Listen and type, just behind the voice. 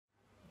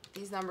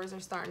These numbers are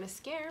starting to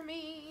scare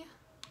me.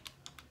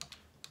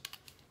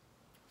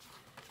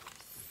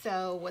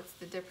 So what's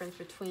the difference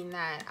between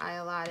that? I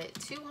allotted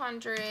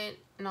 $200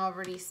 and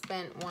already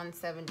spent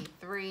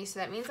 $173.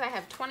 So that means I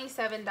have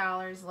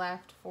 $27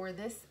 left for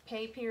this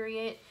pay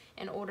period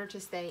in order to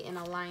stay in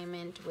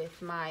alignment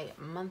with my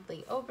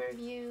monthly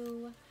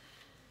overview.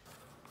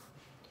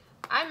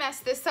 I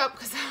messed this up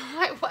because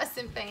I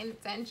wasn't paying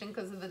attention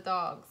because of the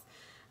dogs.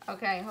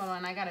 Okay, hold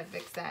on, I gotta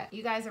fix that.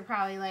 You guys are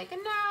probably like,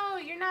 no,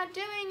 you're not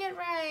doing it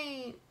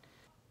right.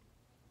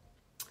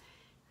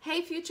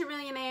 Hey Future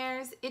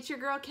Millionaires, it's your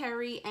girl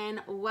Kerri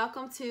and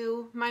welcome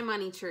to my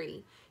money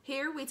tree.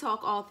 Here we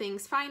talk all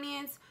things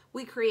finance,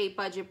 we create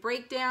budget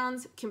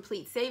breakdowns,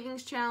 complete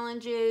savings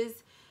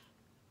challenges,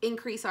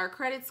 increase our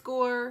credit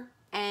score,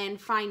 and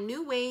find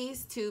new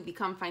ways to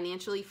become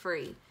financially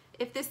free.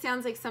 If this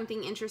sounds like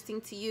something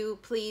interesting to you,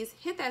 please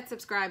hit that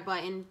subscribe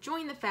button,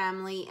 join the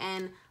family,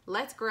 and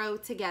let's grow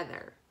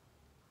together.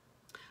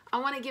 I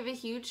want to give a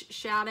huge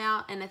shout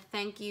out and a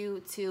thank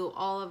you to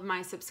all of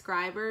my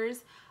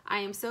subscribers. I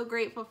am so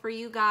grateful for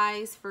you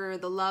guys, for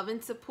the love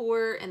and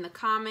support and the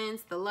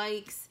comments, the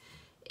likes.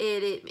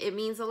 It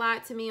means a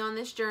lot to me on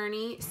this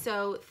journey,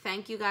 so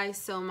thank you guys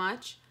so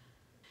much.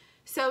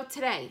 So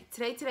today,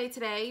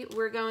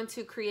 we're going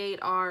to create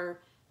our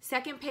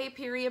second pay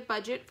period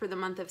budget for the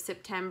month of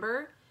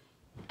September.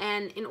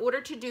 And in order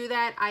to do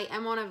that, I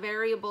am on a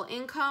variable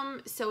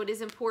income, so it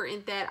is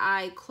important that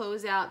I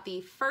close out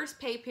the first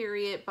pay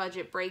period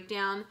budget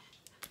breakdown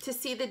to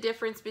see the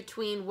difference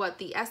between what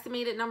the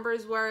estimated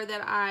numbers were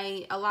that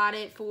I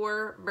allotted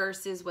for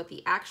versus what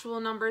the actual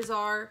numbers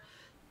are.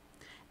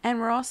 And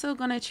we're also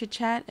going to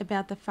chit-chat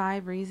about the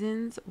 5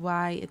 reasons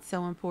why it's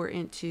so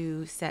important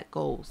to set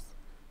goals.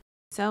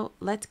 So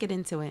let's get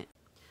into it.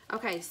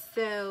 Okay,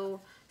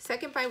 so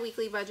second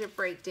bi-weekly budget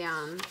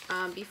breakdown.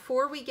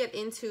 Before we get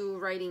into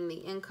writing the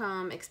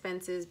income,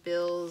 expenses,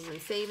 bills,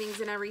 and savings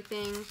and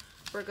everything,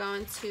 we're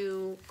going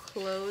to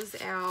close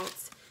out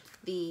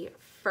the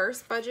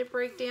first budget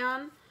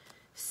breakdown.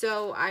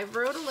 So I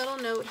wrote a little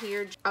note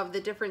here of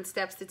the different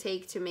steps to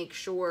take to make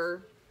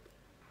sure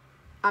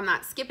I'm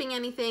not skipping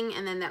anything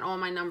and then that all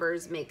my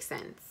numbers make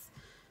sense.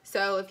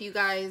 So if you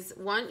guys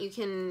want, you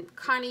can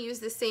kind of use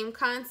the same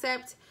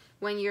concept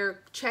when you're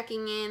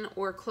checking in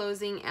or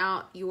closing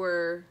out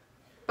your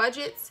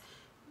budgets.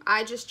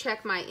 I just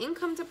check my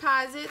income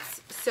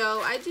deposits.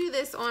 So I do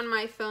this on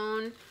my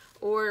phone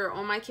or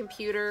on my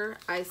computer.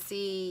 I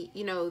see,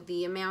 you know,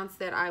 the amounts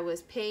that I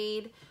was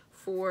paid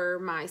for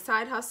my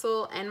side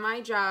hustle and my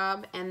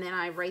job, and then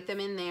I write them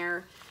in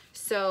there.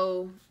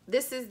 So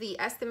this is the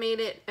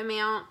estimated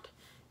amount,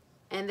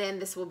 and then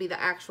this will be the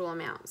actual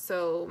amount.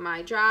 So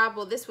my job,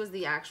 well, this was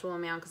the actual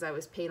amount because I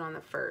was paid on the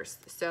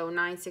first. So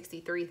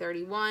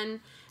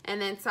 $963.31.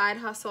 And then side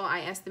hustle,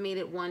 I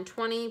estimated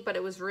 $120, but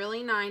it was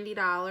really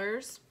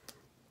 $90.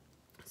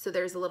 So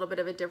there's a little bit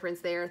of a difference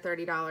there,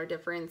 $30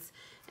 difference.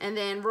 And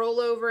then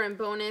rollover and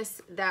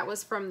bonus, that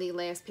was from the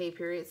last pay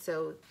period.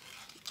 So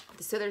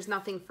there's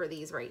nothing for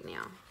these right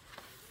now.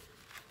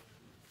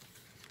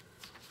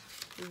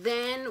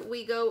 Then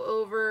we go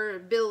over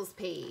bills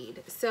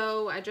paid.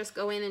 So I just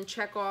go in and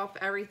check off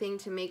everything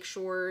to make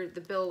sure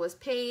the bill was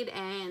paid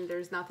and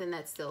there's nothing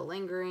that's still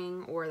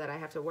lingering or that I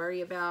have to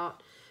worry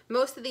about.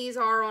 Most of these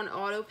are on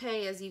auto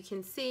pay, as you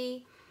can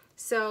see,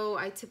 so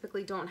I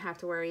typically don't have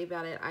to worry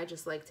about it. I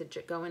just like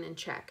to go in and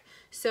check.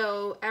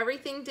 So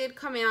everything did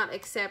come out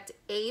except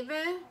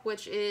Ava,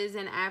 which is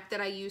an app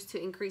that I use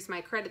to increase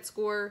my credit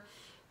score.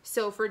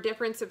 So for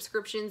different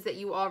subscriptions that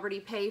you already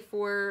pay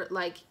for,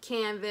 like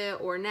Canva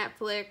or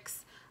Netflix,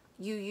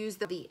 you use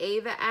the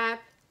Ava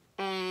app,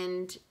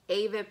 and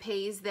Ava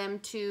pays them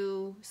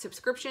to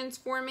subscriptions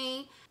for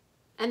me.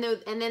 And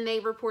then they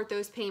report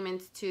those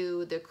payments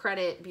to the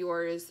credit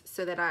bureaus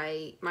so that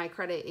my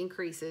credit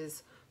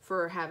increases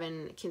for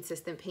having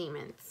consistent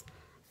payments.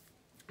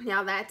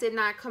 Now that did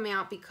not come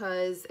out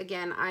because,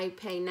 again, I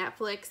pay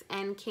Netflix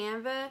and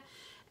Canva.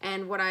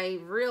 And what I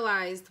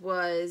realized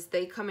was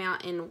it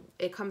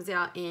comes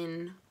out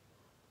in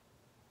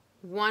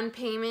one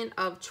payment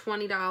of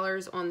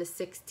 $20 on the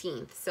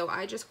 16th. So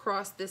I just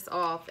crossed this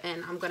off,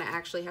 and I'm going to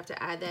actually have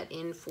to add that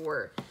in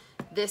for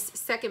this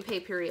second pay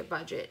period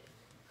budget.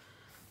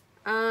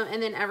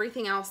 And then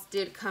everything else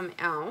did come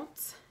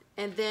out.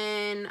 And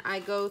then I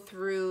go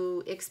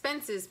through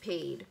expenses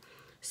paid.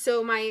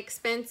 So my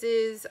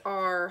expenses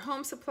are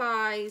home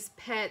supplies,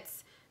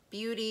 pets,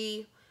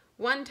 beauty,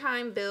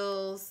 one-time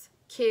bills,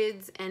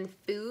 kids, and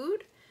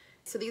food.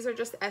 So these are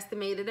just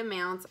estimated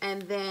amounts.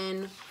 And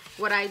then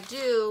what I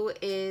do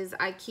is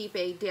I keep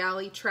a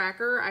daily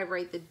tracker. I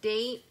write the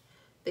date,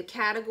 the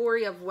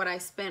category of what I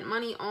spent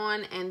money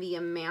on, and the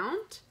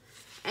amount.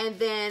 And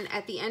then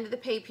at the end of the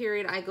pay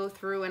period, I go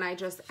through and I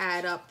just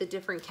add up the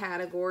different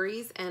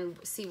categories and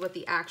see what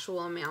the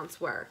actual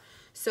amounts were.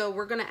 So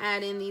we're going to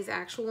add in these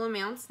actual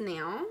amounts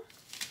now.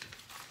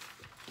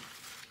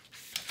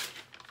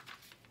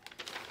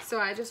 So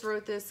I just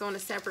wrote this on a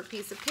separate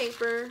piece of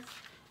paper,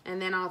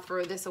 and then I'll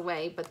throw this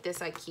away, but this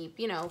I keep,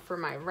 you know, for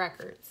my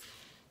records.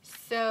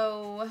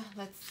 So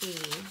let's see.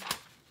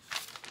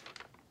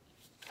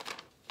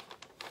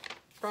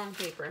 Wrong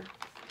paper.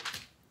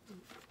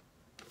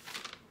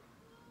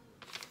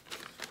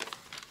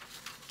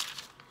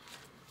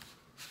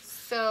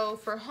 So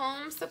for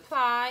home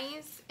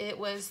supplies, it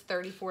was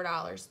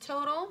 $34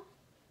 total.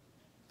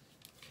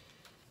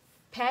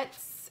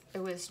 Pets, it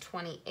was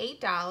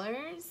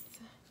 $28.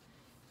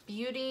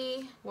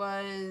 Beauty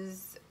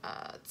was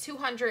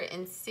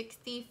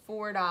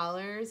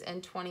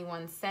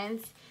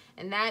 $264.21,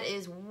 and that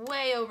is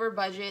way over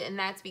budget, and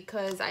that's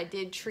because I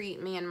did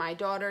treat me and my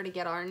daughter to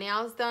get our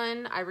nails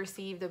done. I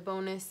received a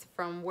bonus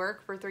from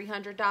work for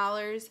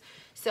 $300,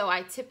 so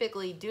I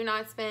typically do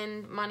not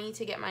spend money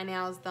to get my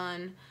nails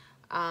done,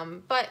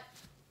 but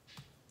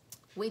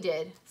we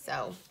did,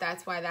 so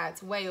that's why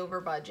that's way over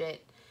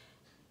budget.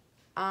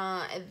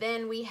 And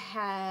then we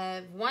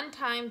have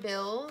one-time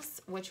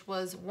bills, which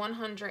was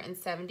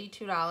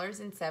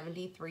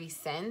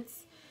 $172.73.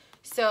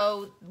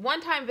 So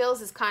one-time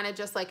bills is kind of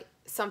just like,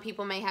 some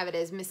people may have it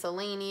as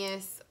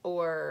miscellaneous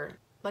or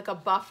like a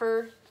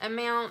buffer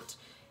amount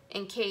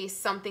in case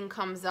something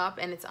comes up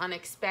and it's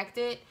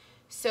unexpected.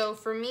 So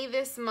for me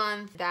this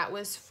month, that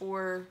was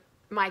for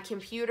my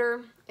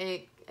computer.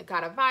 It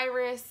got a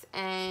virus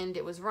and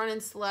it was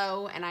running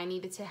slow, and I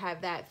needed to have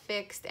that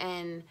fixed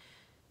and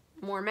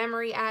more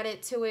memory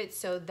added to it,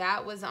 so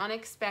that was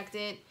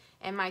unexpected.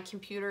 And my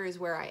computer is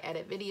where I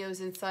edit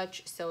videos and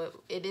such, so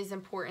it is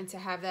important to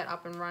have that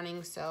up and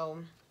running, so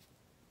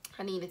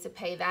I needed to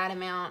pay that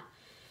amount.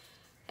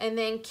 And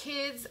then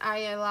kids, I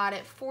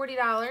allotted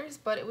 $40,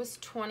 but it was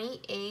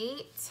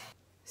 $28.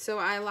 So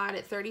I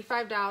allotted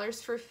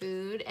 $35 for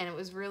food, and it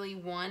was really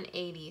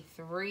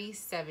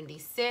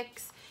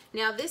 $183.76.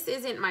 Now this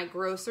isn't my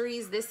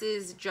groceries, this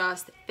is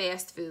just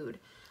fast food.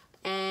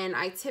 And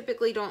I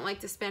typically don't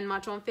like to spend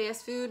much on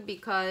fast food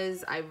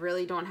because I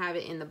really don't have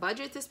it in the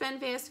budget to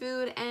spend fast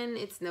food, and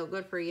it's no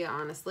good for you,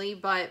 honestly.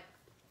 But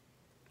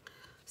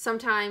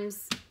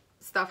sometimes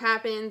stuff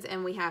happens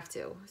and we have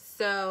to.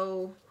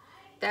 So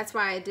that's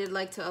why I did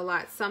like to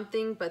allot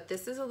something, but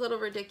this is a little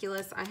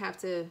ridiculous. I have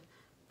to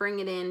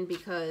bring it in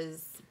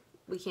because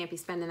we can't be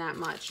spending that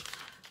much.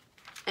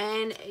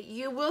 And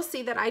you will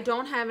see that I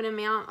don't have an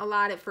amount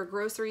allotted for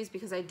groceries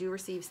because I do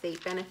receive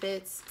state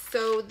benefits.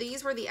 So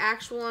these were the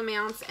actual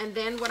amounts. And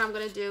then what I'm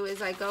going to do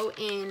is I go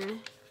in,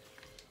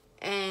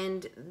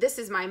 and this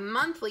is my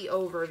monthly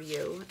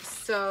overview.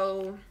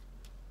 So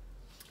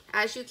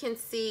as you can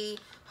see,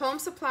 home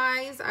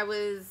supplies, I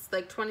was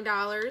like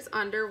 $20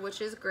 under,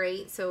 which is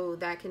great. So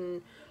that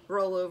can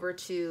roll over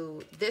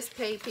to this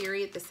pay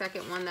period, the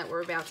second one that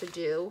we're about to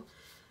do.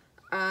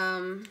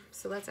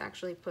 So let's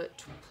actually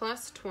put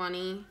plus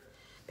 20.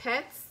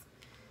 Pets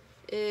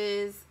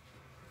is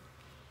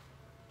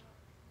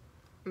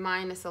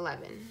minus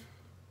 11.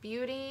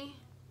 Beauty,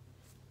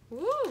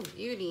 woo,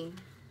 beauty,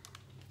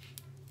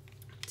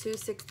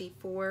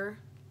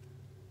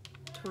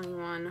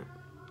 264.21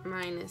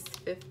 minus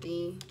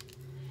 50.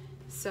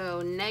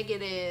 So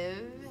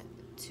negative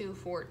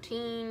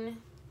 214,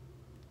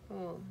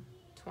 oh,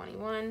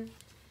 21.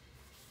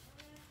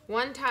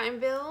 One-time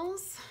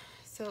bills.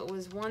 So it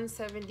was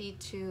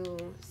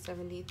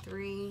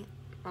 $172.73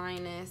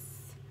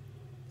 minus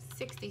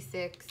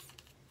 66.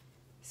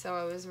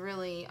 So it was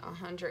really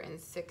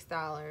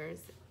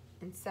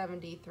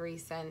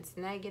 $106.73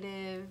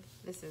 negative.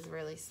 This is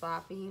really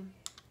sloppy.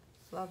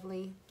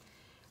 Lovely.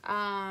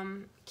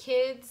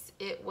 Kids,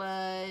 it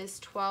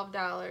was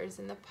 $12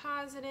 in the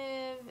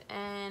positive,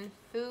 and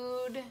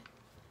food,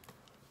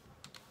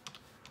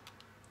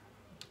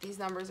 these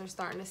numbers are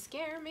starting to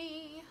scare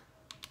me,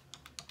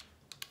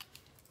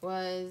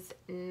 was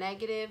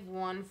negative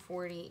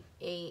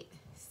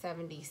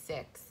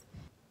 148.76.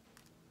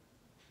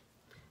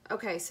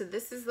 Okay, so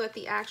this is what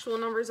the actual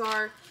numbers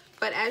are,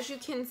 but as you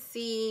can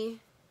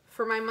see,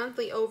 for my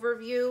monthly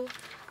overview,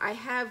 I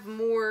have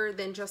more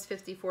than just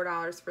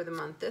 $54 for the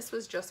month. This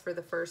was just for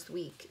the first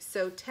week.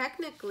 So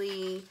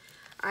technically,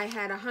 I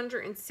had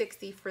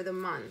 $160 for the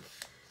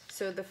month.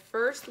 So the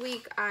first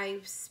week I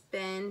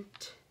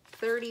spent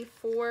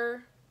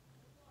 $34.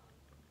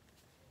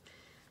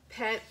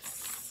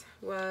 Pets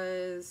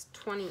was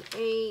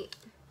 $28.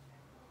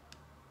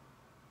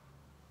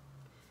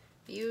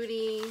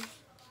 Beauty,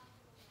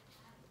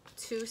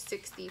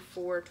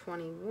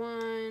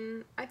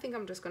 $264.21. I think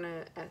I'm just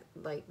gonna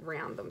like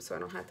round them so I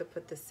don't have to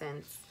put the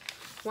cents.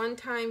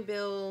 One-time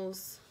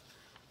bills,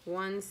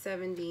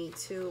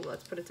 $172.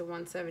 Let's put it to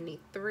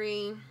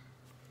 $173.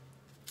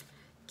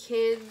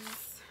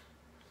 Kids,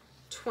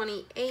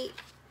 $28.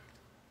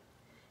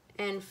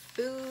 And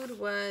food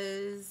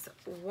was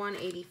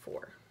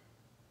 $184.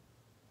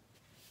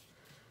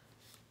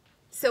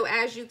 So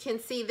as you can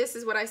see, this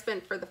is what I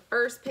spent for the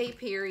first pay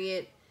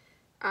period.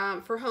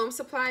 For home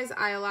supplies,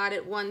 I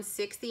allotted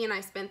 $160 and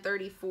I spent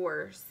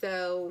 $34.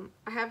 So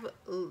I have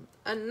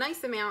a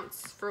nice amount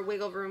for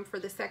wiggle room for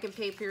the second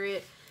pay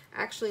period.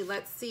 Actually,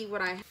 let's see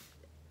what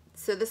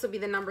so this will be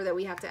the number that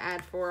we have to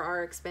add for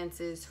our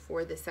expenses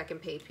for the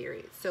second pay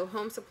period. So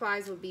home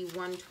supplies will be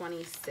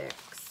 $126.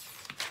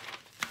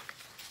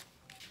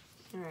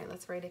 All right,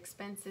 let's write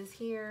expenses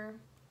here.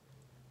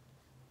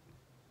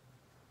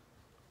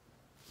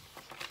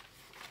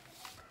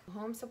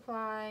 home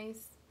supplies.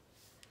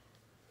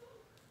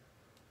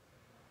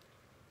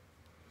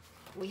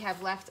 We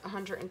have left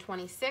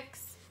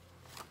 126.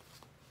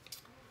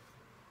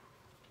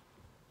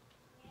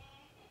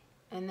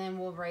 And then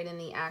we'll write in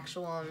the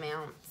actual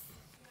amounts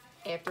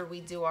after we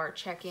do our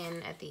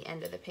check-in at the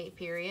end of the pay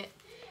period.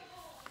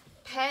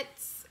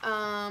 Pets,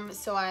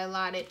 so I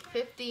allotted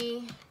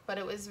 50, but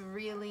it was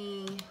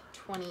really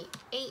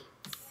 28.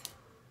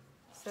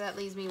 So that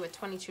leaves me with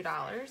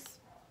 $22.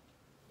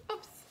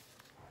 Oops.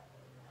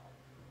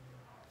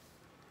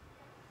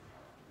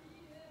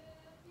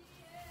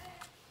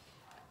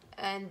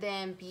 And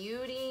then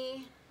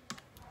beauty,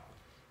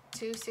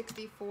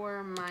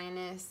 264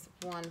 minus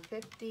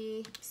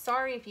 150.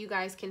 Sorry if you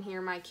guys can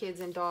hear my kids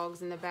and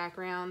dogs in the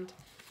background.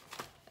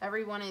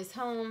 Everyone is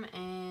home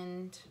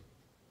and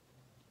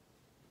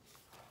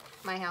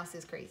my house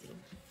is crazy.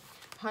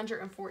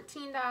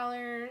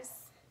 $114.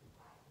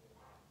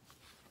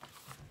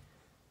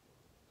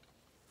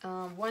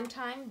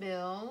 One-time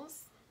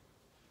bills.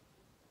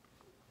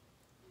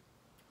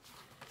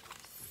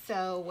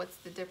 So what's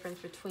the difference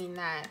between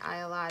that? I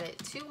allotted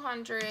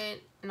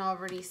 200 and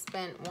already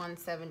spent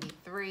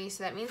 173.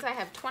 So that means I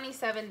have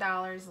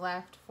 $27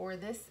 left for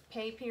this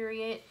pay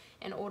period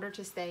in order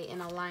to stay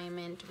in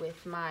alignment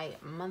with my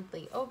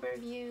monthly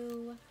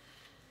overview.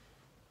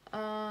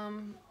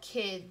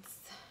 Kids,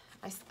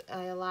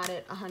 I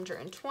allotted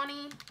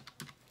 120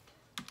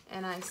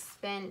 and I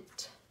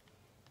spent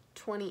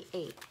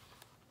 28.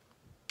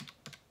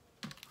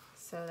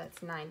 So that's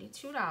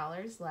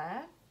 $92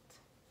 left.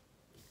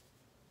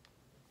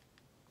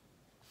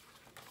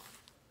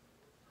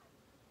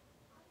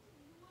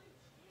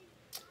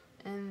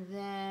 And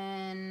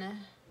then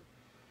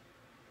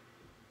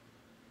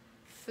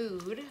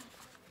food.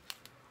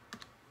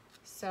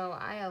 So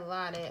I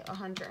allotted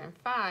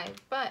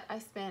 105, but I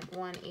spent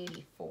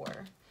 184.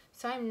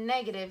 So I'm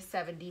negative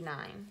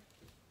 79.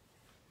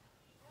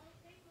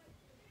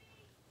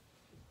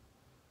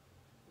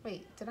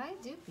 Wait, did I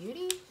do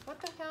beauty?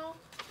 What the hell?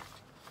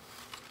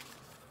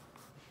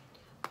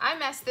 I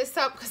messed this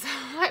up because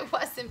I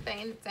wasn't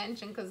paying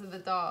attention because of the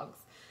dogs.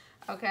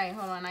 Okay,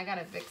 hold on. I got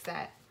to fix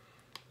that.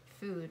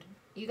 Food.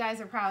 You guys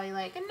are probably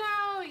like,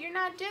 no, you're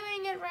not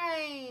doing it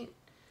right.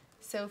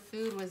 So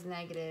food was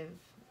negative.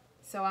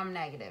 So I'm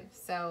negative.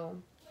 So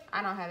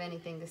I don't have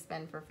anything to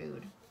spend for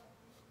food.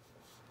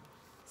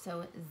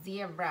 So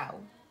 0.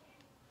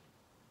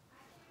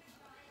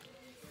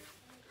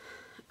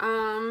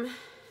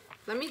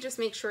 Let me just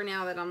make sure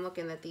now that I'm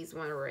looking at these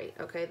one right.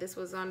 Okay, this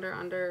was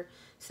under.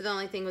 So the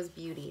only thing was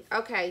beauty.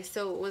 Okay,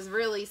 so it was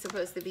really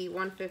supposed to be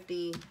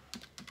 150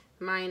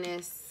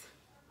 minus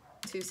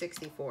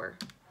 264.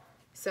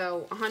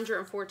 So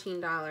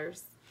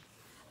 $114.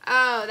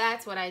 Oh,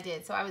 that's what I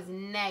did. So I was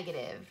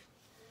negative.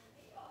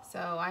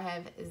 So I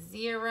have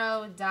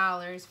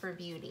 $0 for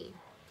beauty.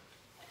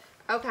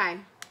 Okay.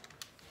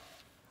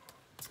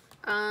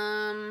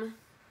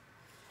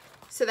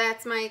 So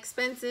that's my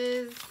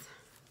expenses.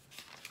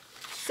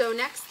 So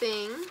next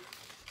thing,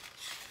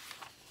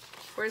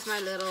 where's my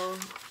little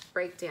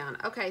breakdown?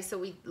 Okay, so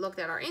we looked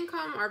at our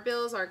income, our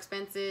bills, our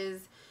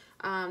expenses,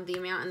 the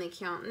amount in the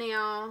account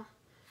now.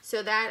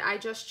 So that I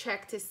just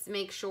checked to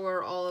make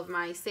sure all of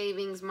my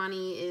savings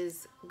money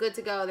is good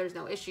to go. There's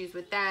no issues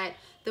with that.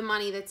 The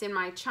money that's in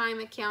my Chime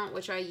account,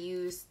 which I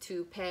use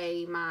to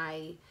pay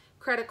my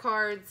credit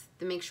cards,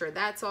 to make sure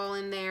that's all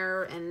in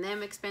there and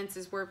them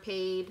expenses were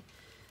paid.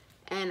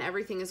 And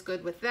everything is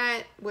good with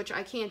that, which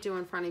I can't do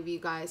in front of you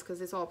guys because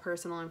it's all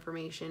personal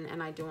information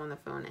and I do on the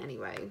phone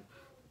anyway.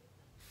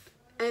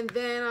 And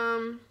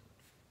then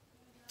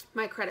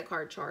my credit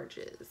card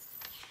charges.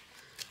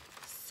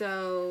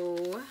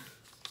 So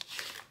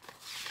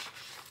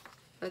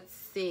let's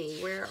see,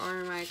 where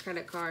are my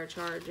credit card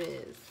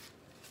charges?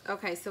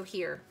 Okay, so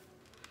here.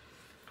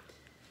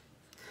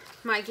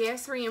 My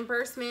gas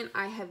reimbursement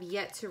I have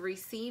yet to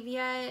receive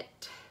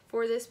yet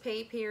for this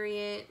pay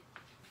period,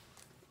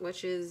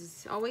 which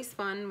is always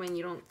fun when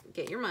you don't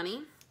get your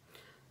money.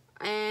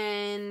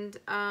 And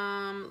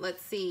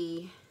let's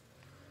see.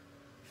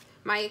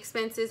 My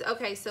expenses,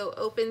 okay, so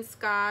Open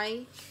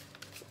Sky.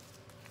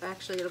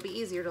 Actually, it'll be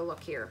easier to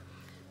look here.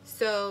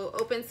 So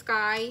Open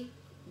Sky,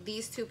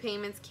 these two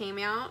payments came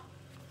out.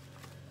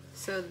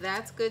 So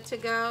that's good to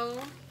go.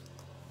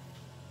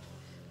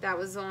 That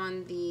was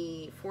on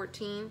the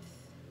 14th.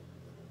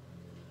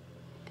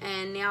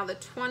 And now the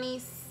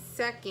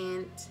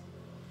 22nd,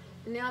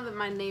 now that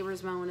my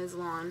neighbor's mowing his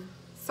lawn.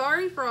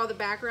 Sorry for all the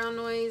background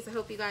noise. I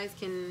hope you guys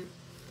can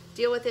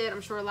deal with it.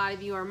 I'm sure a lot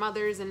of you are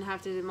mothers and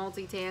have to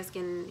multitask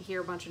and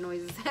hear a bunch of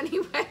noises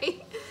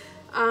anyway.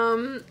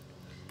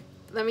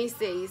 Let me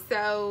see.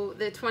 So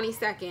the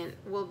 22nd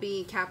will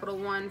be Capital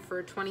One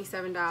for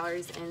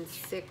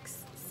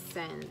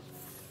 $27.06.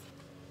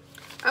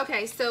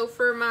 Okay, so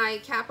for my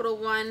Capital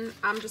One,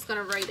 I'm just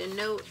going to write a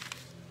note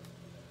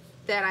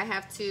that I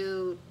have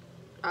to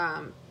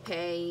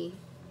pay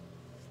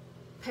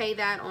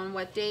that on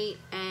what date,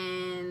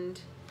 and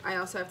I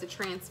also have to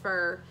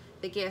transfer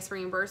the gas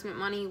reimbursement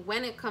money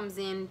when it comes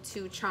in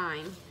to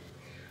Chime.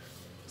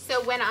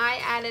 So when I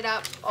added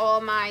up all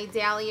my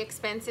daily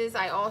expenses,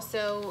 I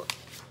also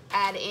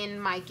add in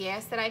my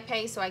gas that I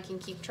pay so I can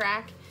keep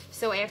track.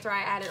 So after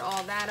I added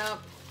all that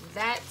up,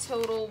 that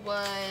total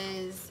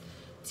was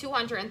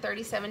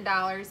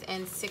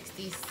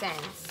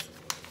 $237.60.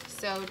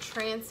 So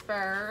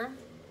transfer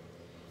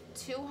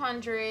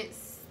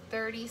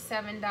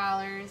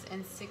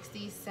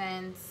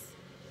 $237.60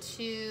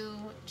 to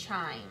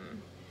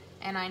Chime.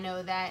 And I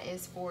know that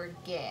is for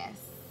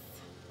gas.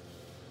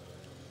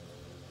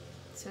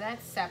 So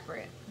that's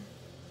separate.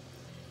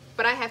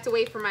 But I have to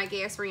wait for my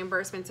gas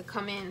reimbursement to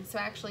come in. So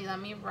actually, let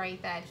me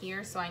write that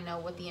here so I know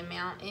what the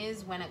amount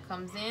is when it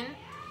comes in.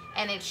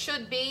 And it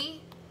should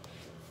be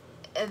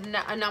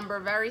a number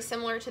very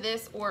similar to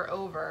this or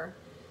over.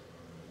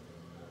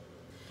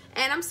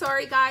 And I'm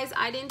sorry guys,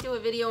 I didn't do a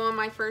video on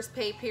my first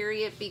pay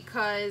period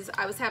because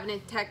I was having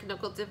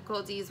technical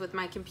difficulties with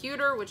my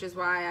computer, which is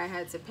why I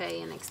had to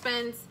pay an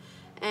expense.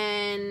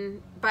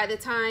 And by the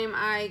time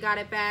I got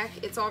it back,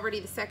 it's already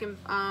the second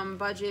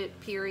budget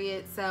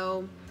period.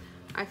 So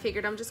I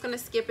figured I'm just gonna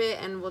skip it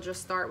and we'll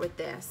just start with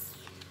this.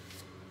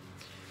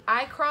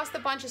 I crossed a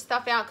bunch of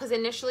stuff out because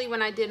initially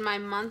when I did my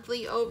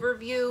monthly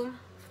overview,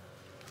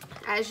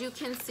 as you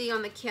can see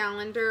on the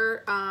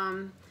calendar,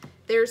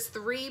 there's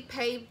three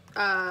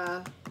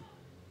paydays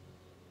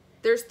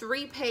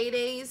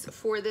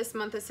for this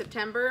month of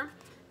September.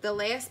 The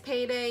last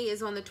payday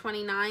is on the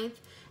 29th,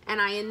 and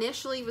I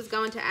initially was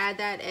going to add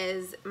that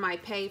as my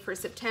pay for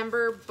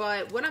September,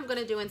 but what I'm going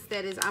to do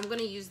instead is I'm going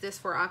to use this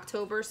for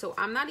October, so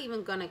I'm not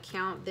even going to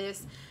count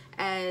this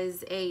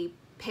as a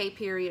pay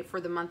period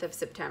for the month of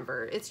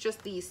September. It's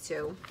just these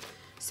two.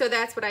 So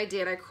that's what I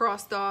did. I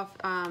crossed off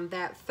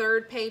that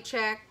third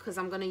paycheck because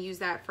I'm going to use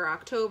that for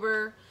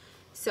October.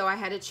 So I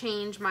had to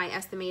change my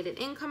estimated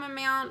income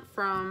amount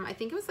from, I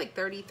think it was like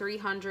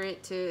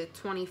 $3,300 to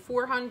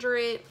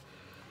 $2,400.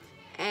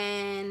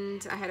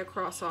 And I had to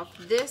cross off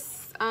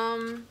this,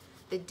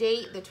 the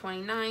date, the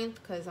 29th,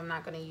 because I'm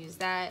not going to use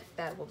that.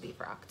 That will be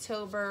for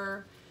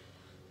October.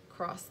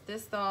 Cross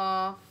this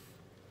off.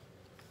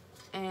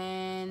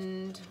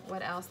 And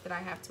what else did I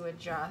have to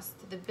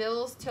adjust? The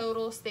bills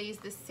total stays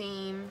the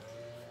same.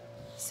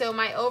 So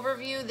my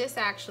overview, this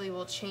actually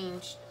will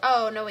change.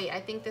 Oh, no, wait. I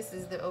think this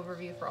is the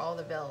overview for all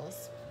the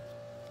bills.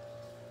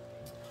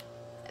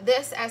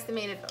 This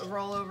estimated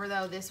rollover,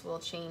 though, this will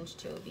change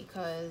too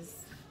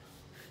because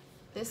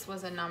this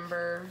was a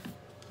number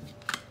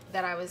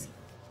that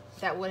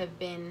would have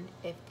been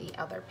if the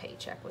other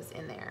paycheck was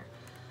in there.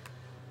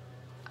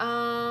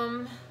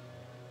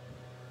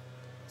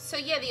 So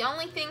yeah, the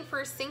only thing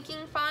for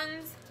sinking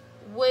funds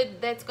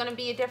that's going to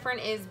be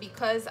different is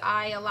because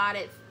I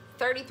allotted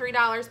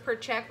 $33 per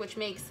check, which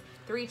makes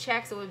 3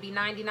 checks, it would be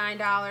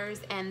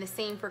 $99. And the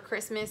same for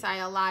Christmas, I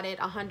allotted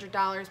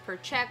 $100 per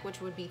check,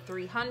 which would be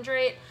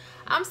 $300.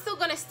 I'm still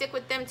going to stick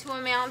with them 2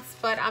 amounts,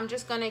 but I'm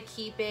just going to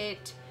keep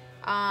it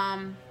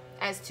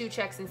as 2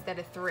 checks instead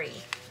of 3.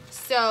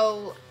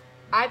 So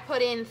I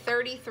put in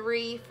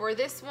 33 for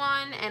this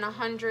one and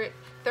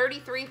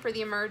 33 for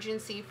the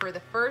emergency for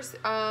the first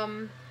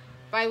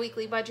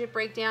bi-weekly budget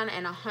breakdown,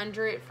 and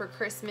 100 for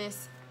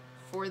Christmas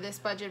for this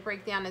budget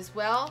breakdown as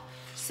well.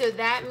 So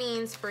that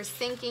means for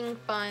sinking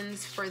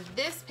funds for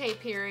this pay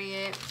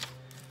period,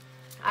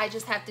 I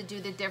just have to do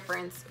the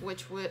difference,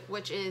 which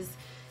is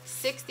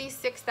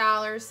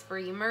 $66 for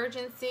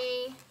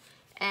emergency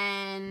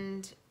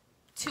and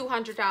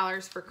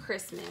 $200 for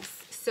Christmas.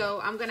 So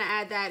I'm gonna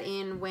add that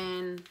in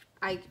when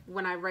I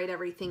write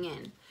everything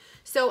in.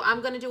 So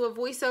I'm gonna do a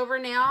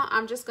voiceover now.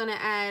 I'm just gonna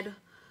add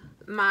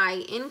my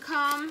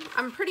income.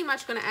 I'm pretty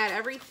much gonna add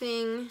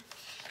everything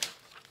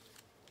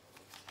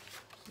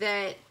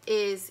that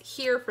is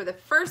here for the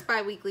first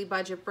bi-weekly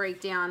budget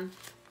breakdown,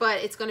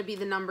 but it's gonna be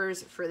the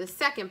numbers for the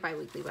second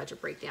bi-weekly budget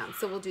breakdown.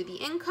 So we'll do the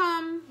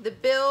income, the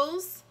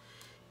bills,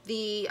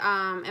 the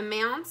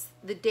amounts,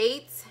 the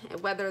dates,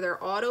 whether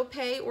they're auto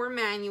pay or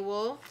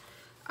manual,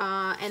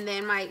 and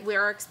then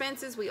where our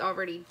expenses we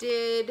already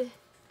did,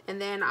 and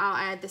then I'll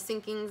add the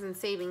sinkings and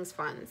savings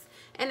funds.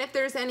 And if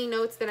there's any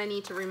notes that I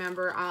need to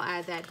remember, I'll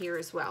add that here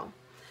as well.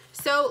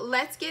 So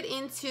let's get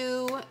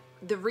into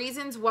the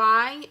reasons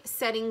why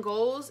setting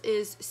goals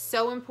is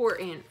so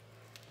important.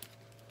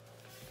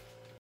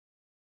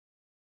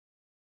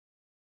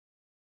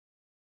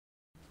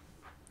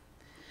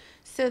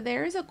 So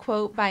there's a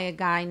quote by a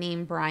guy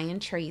named Brian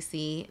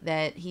Tracy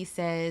that he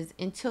says,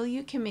 "Until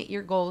you commit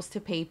your goals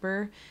to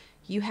paper,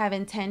 you have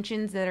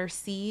intentions that are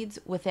seeds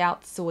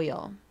without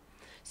soil."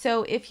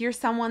 So if you're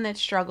someone that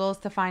struggles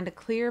to find a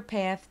clear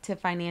path to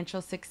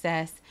financial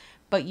success,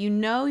 but you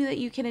know that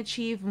you can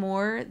achieve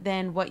more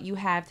than what you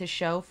have to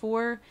show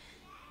for,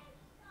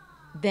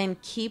 then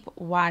keep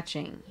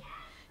watching.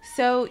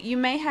 So you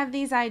may have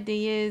these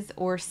ideas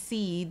or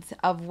seeds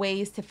of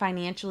ways to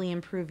financially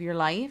improve your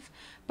life,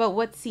 but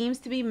what seems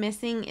to be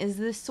missing is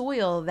the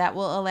soil that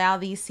will allow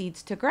these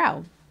seeds to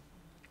grow.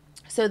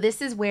 So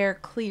this is where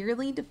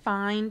clearly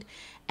defined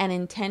and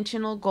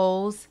intentional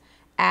goals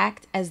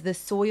act as the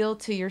soil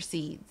to your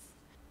seeds.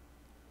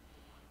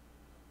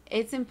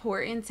 It's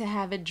important to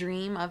have a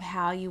dream of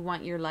how you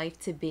want your life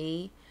to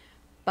be,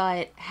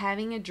 but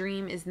having a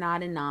dream is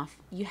not enough.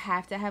 You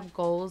have to have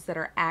goals that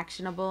are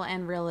actionable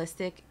and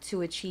realistic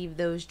to achieve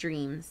those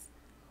dreams.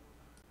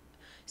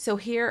 So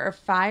here are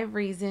 5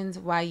 reasons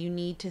why you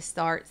need to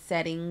start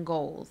setting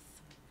goals.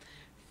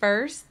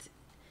 First,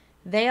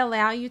 they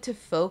allow you to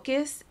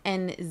focus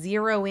and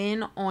zero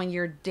in on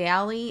your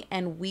daily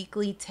and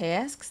weekly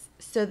tasks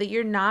so that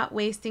you're not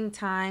wasting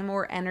time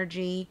or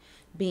energy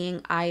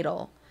being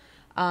idle,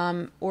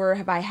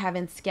 or by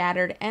having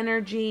scattered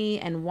energy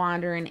and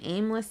wandering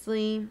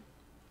aimlessly.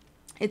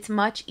 It's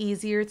much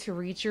easier to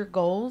reach your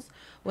goals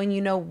when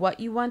you know what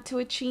you want to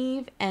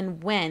achieve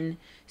and when,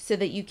 so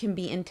that you can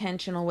be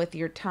intentional with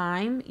your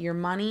time, your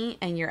money,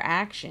 and your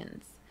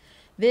actions.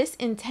 This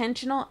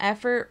intentional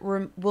effort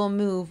will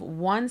move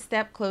one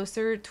step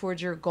closer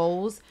towards your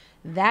goals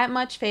that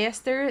much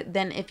faster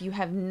than if you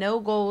have no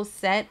goals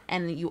set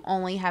and you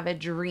only have a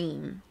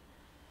dream.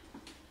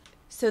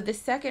 So the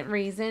second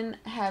reason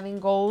having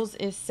goals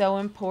is so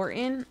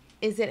important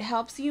is it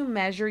helps you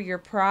measure your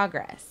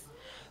progress.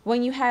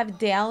 When you have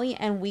daily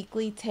and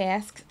weekly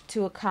tasks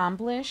to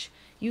accomplish,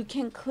 you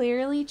can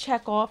clearly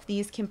check off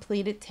these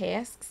completed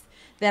tasks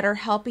that are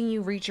helping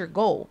you reach your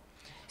goal.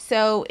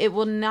 So it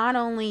will not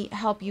only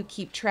help you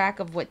keep track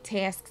of what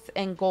tasks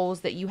and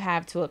goals that you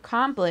have to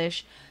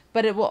accomplish,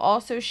 but it will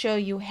also show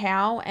you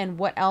how and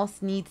what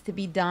else needs to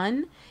be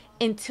done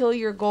until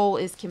your goal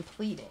is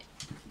completed.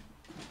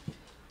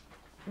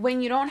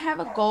 When you don't have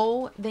a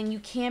goal, then you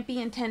can't be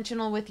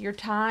intentional with your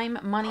time,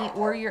 money,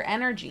 or your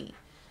energy.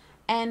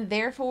 And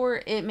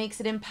therefore, it makes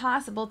it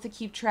impossible to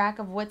keep track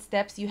of what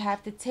steps you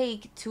have to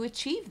take to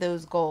achieve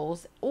those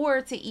goals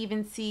or to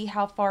even see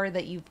how far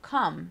that you've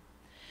come.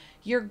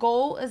 Your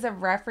goal is a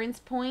reference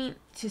point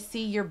to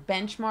see your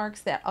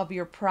benchmarks of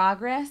your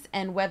progress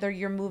and whether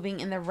you're moving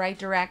in the right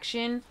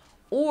direction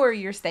or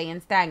you're staying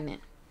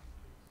stagnant.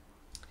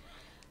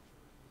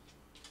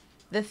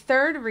 The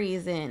third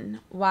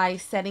reason why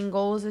setting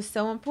goals is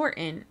so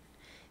important,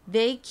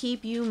 they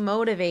keep you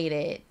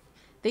motivated.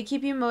 They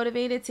keep you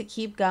motivated to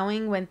keep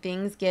going when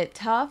things get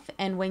tough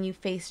and when you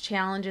face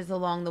challenges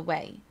along the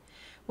way.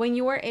 When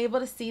you are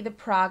able to see the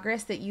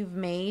progress that you've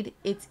made,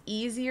 it's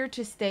easier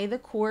to stay the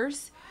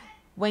course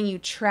when you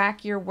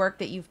track your work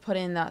that you've put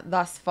in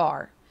thus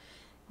far.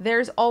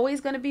 There's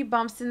always going to be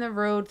bumps in the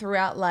road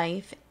throughout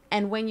life,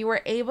 and when you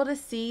are able to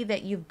see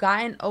that you've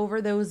gotten over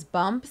those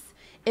bumps,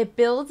 it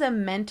builds a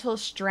mental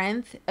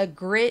strength, a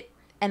grit,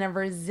 and a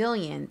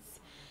resilience.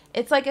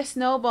 It's like a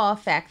snowball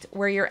effect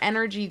where your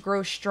energy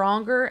grows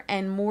stronger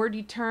and more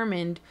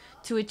determined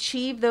to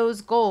achieve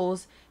those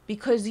goals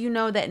because you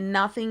know that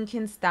nothing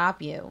can stop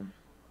you.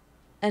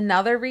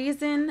 Another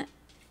reason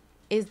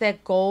is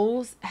that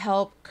goals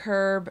help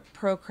curb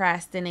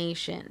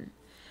procrastination.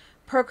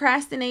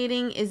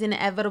 Procrastinating is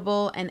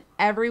inevitable and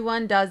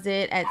everyone does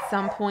it at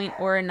some point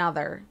or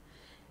another.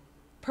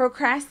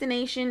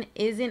 Procrastination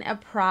isn't a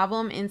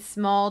problem in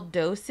small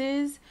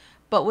doses,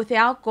 but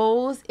without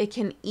goals, you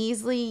can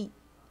easily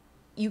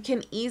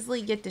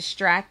get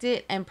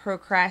distracted and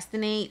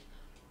procrastinate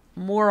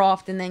more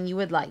often than you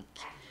would like.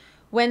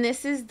 When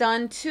this is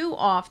done too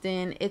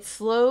often, it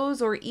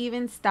slows or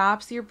even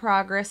stops your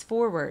progress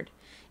forward.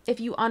 If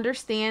you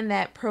understand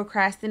that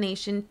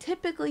procrastination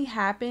typically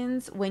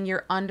happens when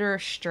you're under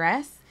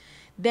stress,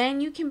 then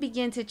you can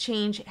begin to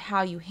change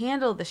how you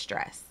handle the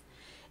stress.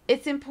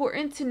 It's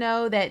important to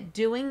know that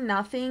doing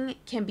nothing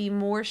can be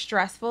more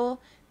stressful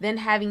than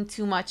having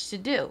too much to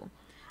do,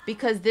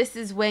 because this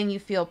is when you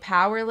feel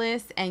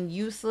powerless and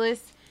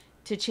useless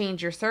to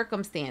change your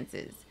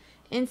circumstances.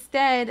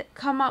 Instead,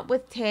 come up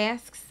with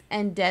tasks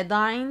and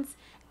deadlines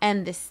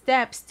and the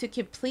steps to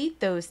complete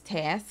those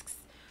tasks,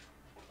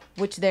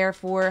 which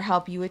therefore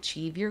help you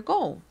achieve your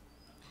goal.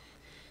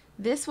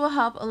 This will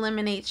help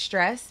eliminate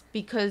stress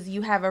because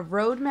you have a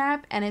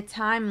roadmap and a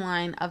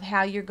timeline of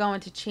how you're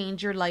going to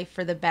change your life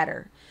for the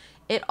better.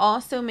 It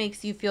also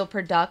makes you feel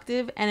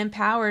productive and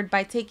empowered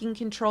by taking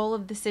control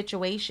of the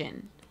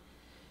situation.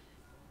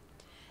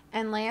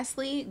 And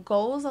lastly,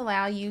 goals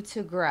allow you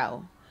to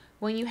grow.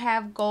 When you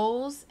have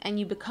goals and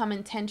you become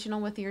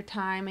intentional with your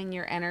time and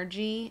your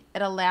energy,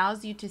 it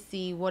allows you to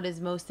see what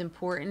is most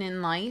important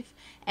in life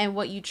and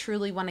what you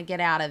truly want to get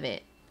out of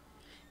it.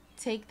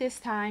 Take this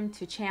time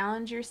to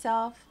challenge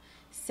yourself,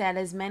 set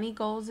as many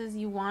goals as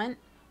you want,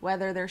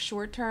 whether they're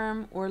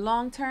short-term or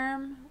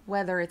long-term,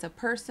 whether it's a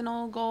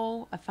personal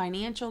goal, a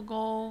financial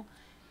goal,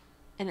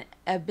 and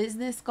a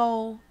business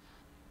goal,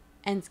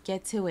 and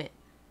get to it.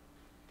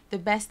 The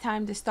best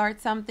time to start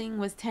something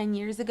was 10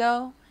 years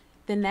ago.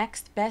 The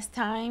next best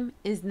time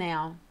is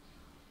now.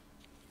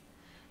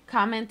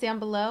 Comment down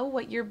below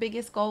what your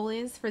biggest goal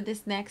is for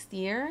this next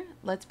year.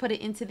 Let's put it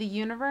into the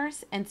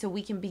universe and so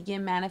we can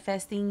begin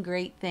manifesting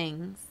great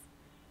things.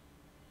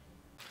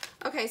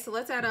 Okay, so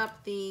let's add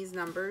up these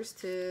numbers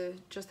to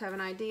just have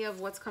an idea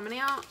of what's coming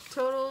out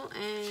total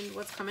and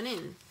what's coming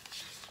in.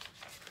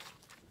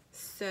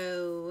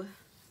 So,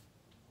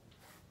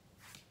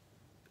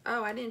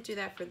 I didn't do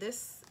that for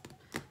this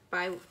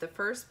by the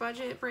first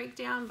budget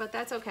breakdown, but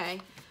that's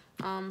okay.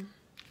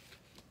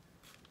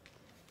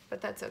 But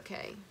that's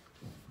okay.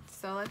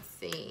 So let's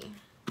see.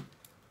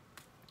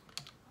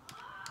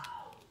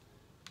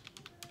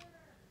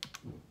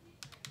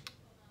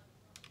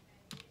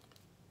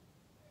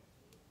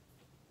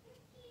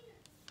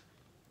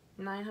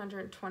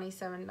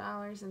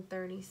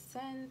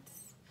 $927.30.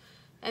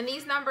 And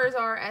these numbers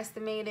are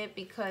estimated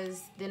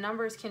because the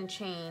numbers can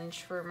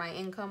change for my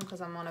income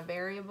because I'm on a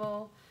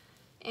variable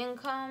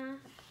income.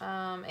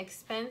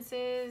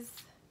 Expenses.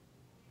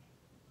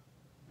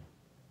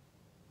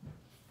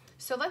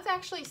 So let's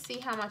actually see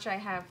how much I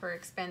have for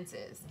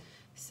expenses.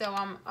 So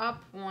I'm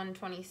up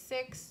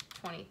 126,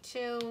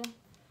 22,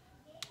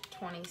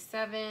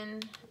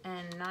 27,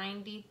 and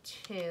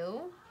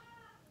 92.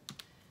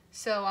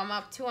 So I'm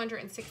up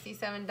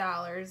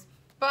 $267,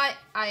 but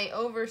I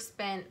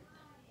overspent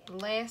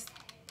last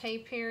pay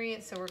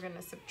period, so we're going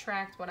to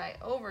subtract what I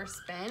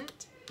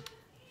overspent.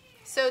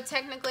 So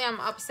technically I'm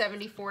up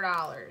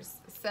 $74.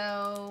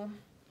 So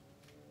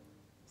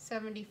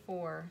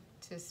 74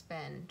 to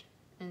spend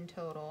in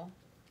total.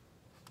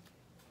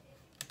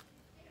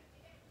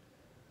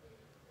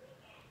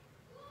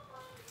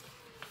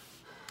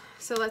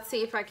 So let's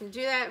see if I can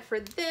do that for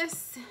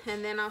this,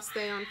 and then I'll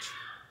stay on track.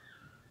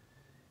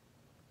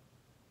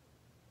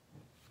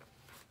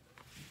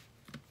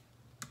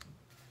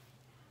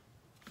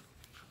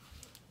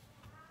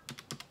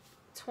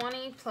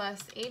 20 plus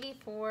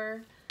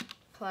 84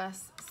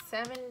 plus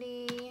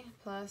 70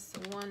 plus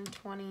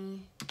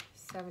 120,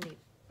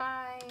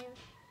 75,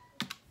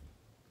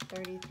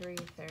 33,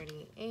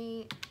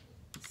 38,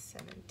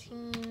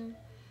 17,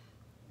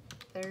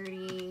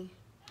 30,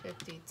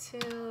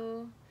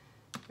 52,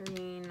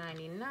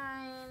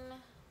 399.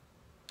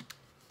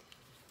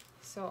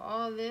 So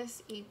all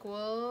this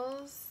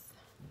equals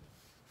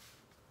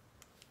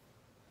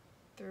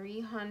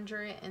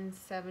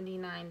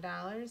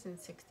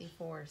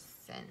 $379.64.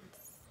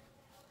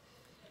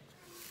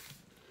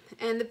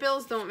 And the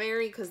bills don't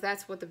vary because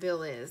that's what the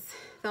bill is.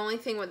 The only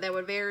thing that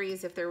would vary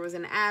is if there was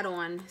an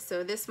add-on.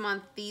 So this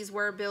month, these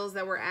were bills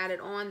that were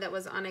added on that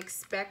was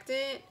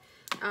unexpected.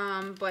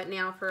 But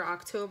now for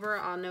October,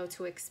 I'll know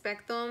to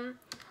expect them.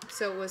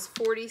 So it was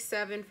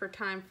 $47 for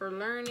time for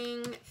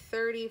learning,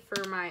 $30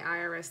 for my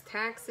IRS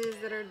taxes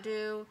that are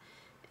due,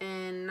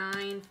 and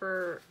 $9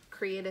 for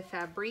Creative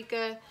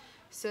Fabrica.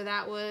 So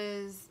that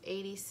was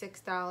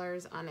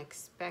 $86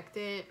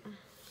 unexpected.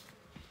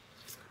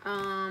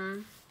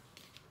 And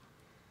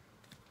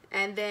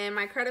then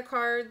my credit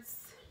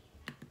cards.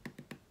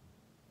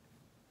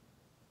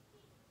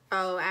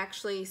 Oh,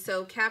 actually,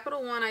 so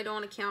Capital One I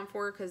don't account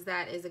for because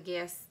that is a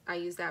gas. I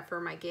use that for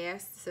my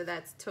gas. So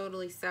that's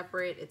totally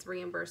separate. It's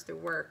reimbursed through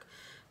work.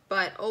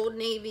 But Old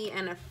Navy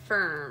and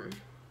Affirm.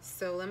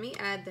 So let me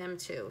add them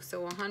too.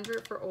 So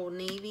 100 for Old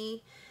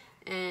Navy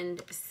and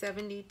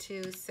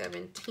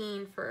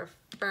 $72.17 for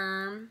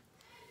Affirm,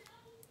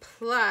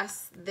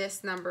 plus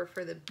this number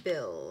for the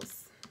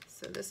bills.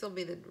 So this will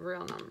be the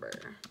real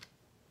number.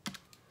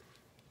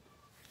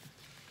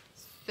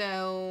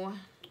 So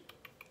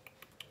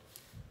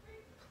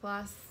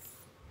plus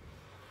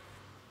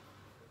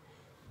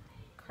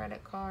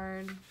credit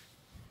card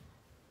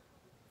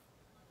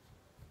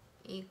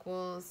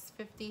equals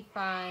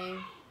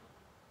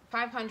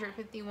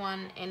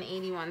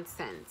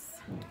 $551.81.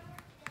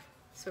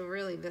 So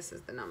really this is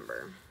the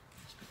number.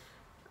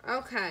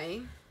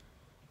 Okay.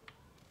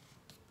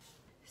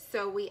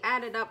 So we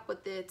added up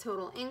what the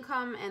total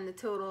income and the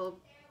total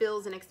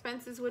bills and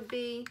expenses would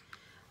be.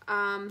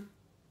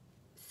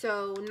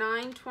 So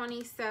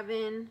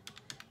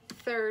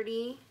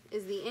 $927.30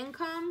 is the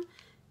income.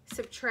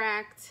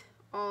 Subtract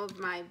all of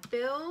my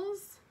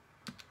bills.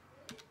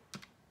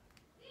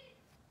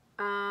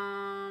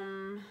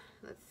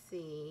 Let's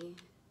see.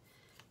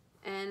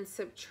 And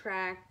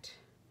subtract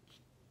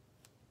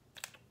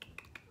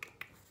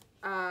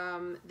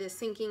the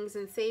sinkings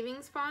and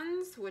savings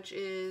funds, which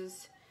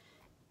is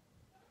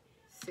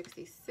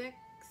 66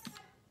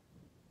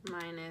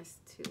 minus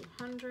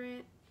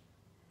 200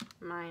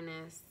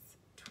 minus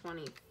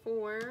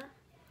 24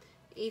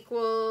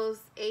 equals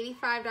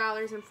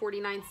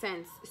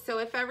 $85.49. So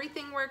if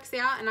everything works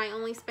out and I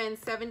only spend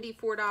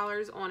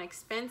 $74 on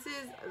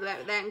expenses,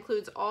 that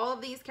includes all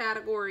of these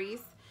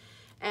categories,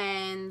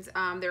 and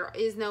there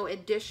is no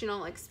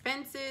additional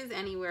expenses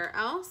anywhere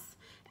else,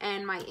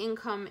 and my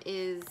income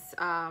is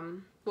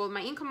well,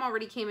 my income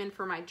already came in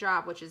for my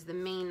job, which is the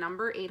main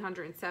number,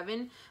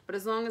 807, but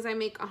as long as I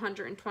make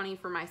 120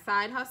 for my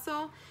side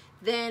hustle,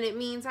 then it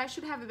means I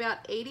should have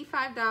about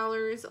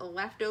 $85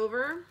 left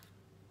over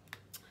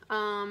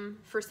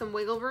for some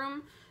wiggle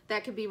room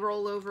that could be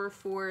rollover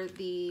for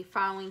the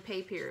following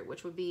pay period,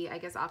 which would be, I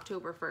guess,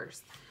 October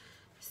 1st.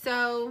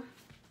 So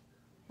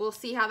we'll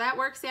see how that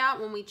works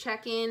out when we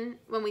check in,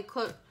 when we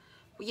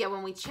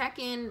check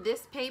in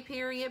this pay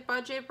period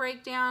budget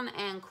breakdown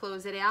and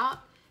close it out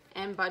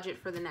and budget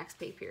for the next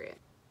pay period.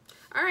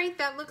 All right,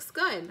 that looks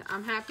good.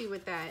 I'm happy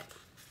with that.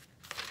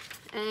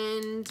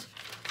 And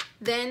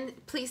then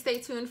please stay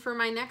tuned for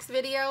my next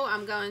video.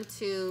 I'm going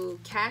to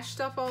cash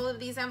stuff all of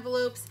these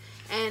envelopes,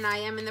 and I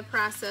am in the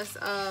process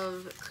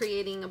of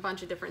creating a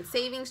bunch of different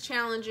savings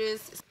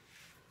challenges.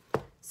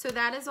 So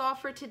that is all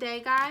for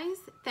today, guys.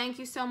 Thank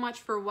you so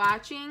much for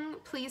watching.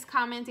 Please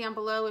comment down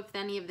below if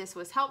any of this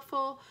was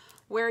helpful,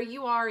 where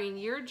you are in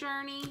your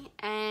journey,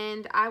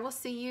 and I will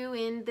see you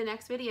in the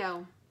next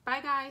video.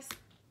 Bye, guys.